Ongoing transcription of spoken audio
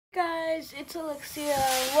guys, it's Alexia.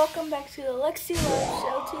 Welcome back to the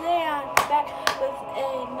Lexi-Love show. Today I'm back with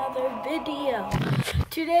another video.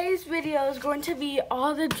 Today's video is going to be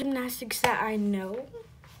all the gymnastics that I know.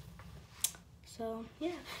 So,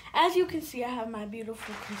 yeah. As you can see, I have my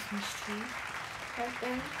beautiful Christmas tree right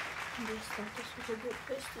there. Just thought this was a good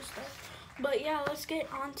place to start. But yeah, let's get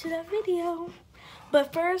on to the video.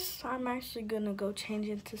 But first, I'm actually going to go change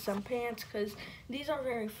into some pants because these are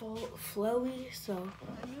very flowy. So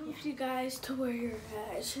I need you guys to wear your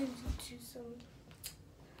hat. Change into some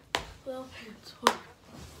flow pants.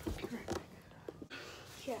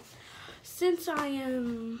 Yeah. Since I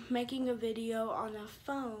am making a video on a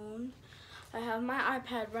phone, I have my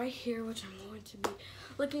iPad right here, which I'm going to be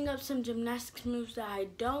looking up some gymnastics moves that I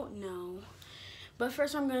don't know. But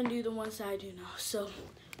first, I'm going to do the ones that I do know. So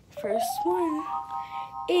first one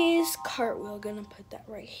is cartwheel. Gonna put that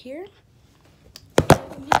right here.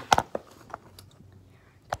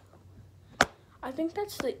 I think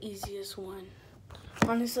that's the easiest one.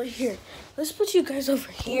 Honestly, here. Let's put you guys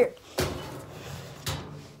over here. There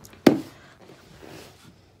you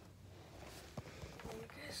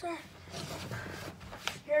guys are.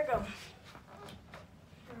 Here we go.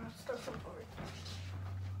 I'll start from forward.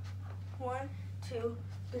 1, 2,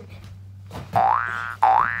 3.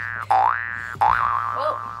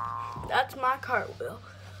 Well, that's my cartwheel.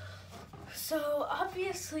 So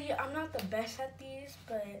obviously I'm not the best at these,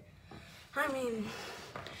 but I mean,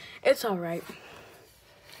 it's all right.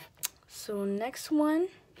 So next one,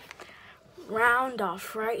 round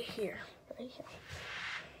off right here. Right here.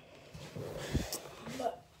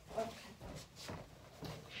 But, okay.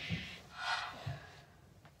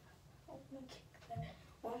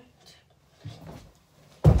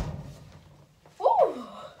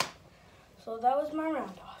 So that was my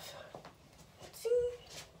round off.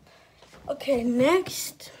 Okay,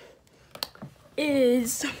 next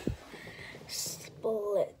is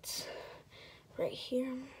split. Right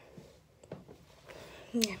here.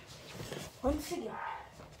 Yeah. Once again.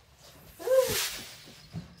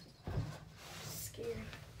 Scared.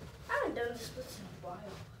 I haven't done this splits in a while.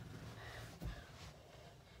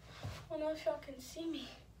 I don't know if y'all can see me.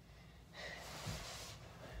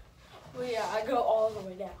 But yeah, I go all the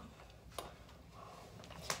way down.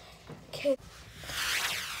 Okay.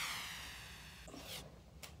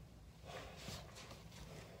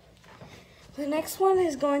 The next one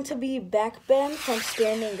is going to be back bend from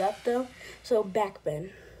standing up though. So back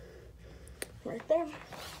bend. Right there.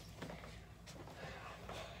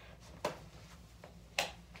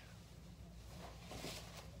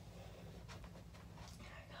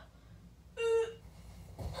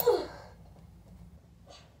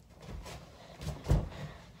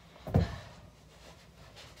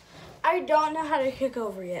 I don't know how to kick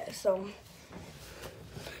over yet, so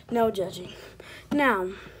no judging.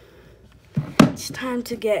 Now, it's time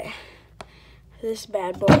to get this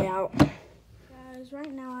bad boy out. Guys,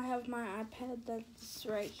 right now I have my iPad that's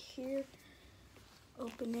right here.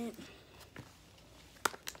 Open it.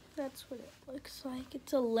 That's what it looks like.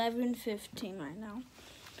 It's 11:15 right now.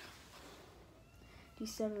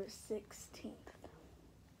 December 16th.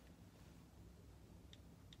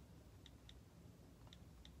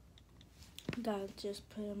 Gotta just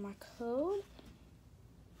put in my code.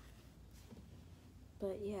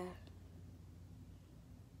 But yeah.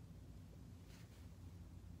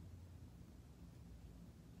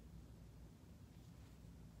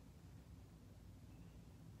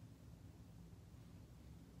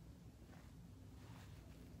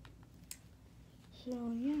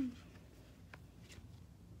 So yeah.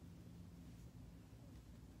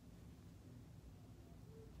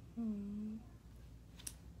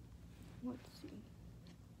 Let's see.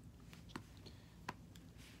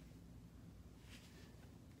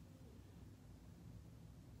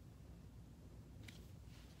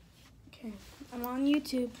 Okay, I'm on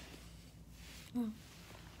YouTube. Oh.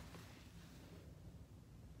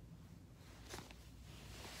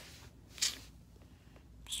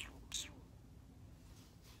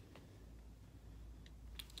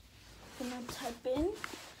 I'm gonna type in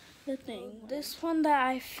the thing. This one that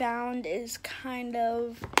I found is kind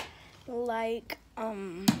of like a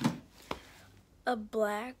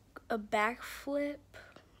backflip,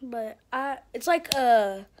 but it's like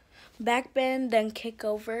a back bend then kick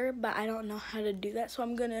over, but I don't know how to do that, so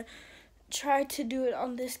I'm gonna try to do it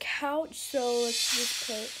on this couch. So let's just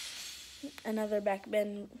put another back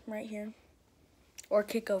bend right here, or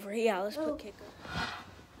kick over. Yeah, let's put kick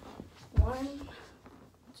over. 1,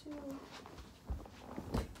 2.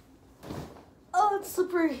 Oh, it's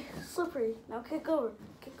slippery. Now kick over.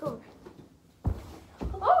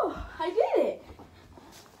 Oh, I did it.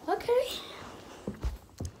 Okay.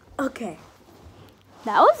 Okay.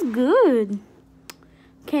 That was good.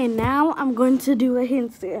 Okay, now I'm going to do a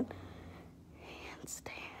handstand.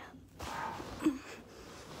 Handstand.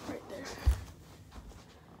 Right there.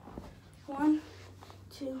 1,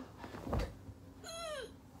 2.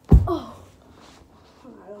 Oh.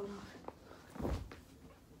 I don't know.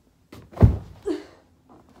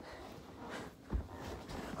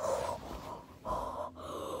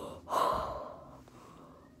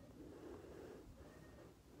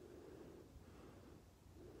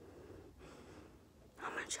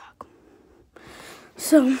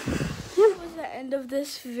 So, that was the end of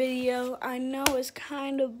this video. I know it's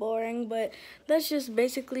kind of boring, but that's just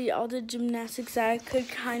basically all the gymnastics that I could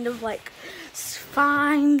kind of like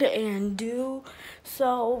find and do.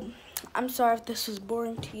 So, I'm sorry if this was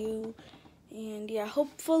boring to you. And yeah,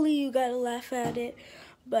 hopefully you got a laugh at it.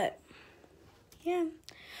 But, yeah,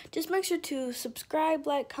 just make sure to subscribe,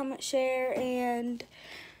 like, comment, share, and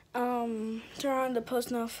turn on the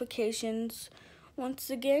post notifications once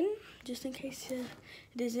again, just in case it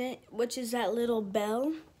isn't, which is that little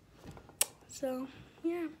bell. So,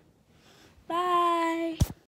 yeah. Bye.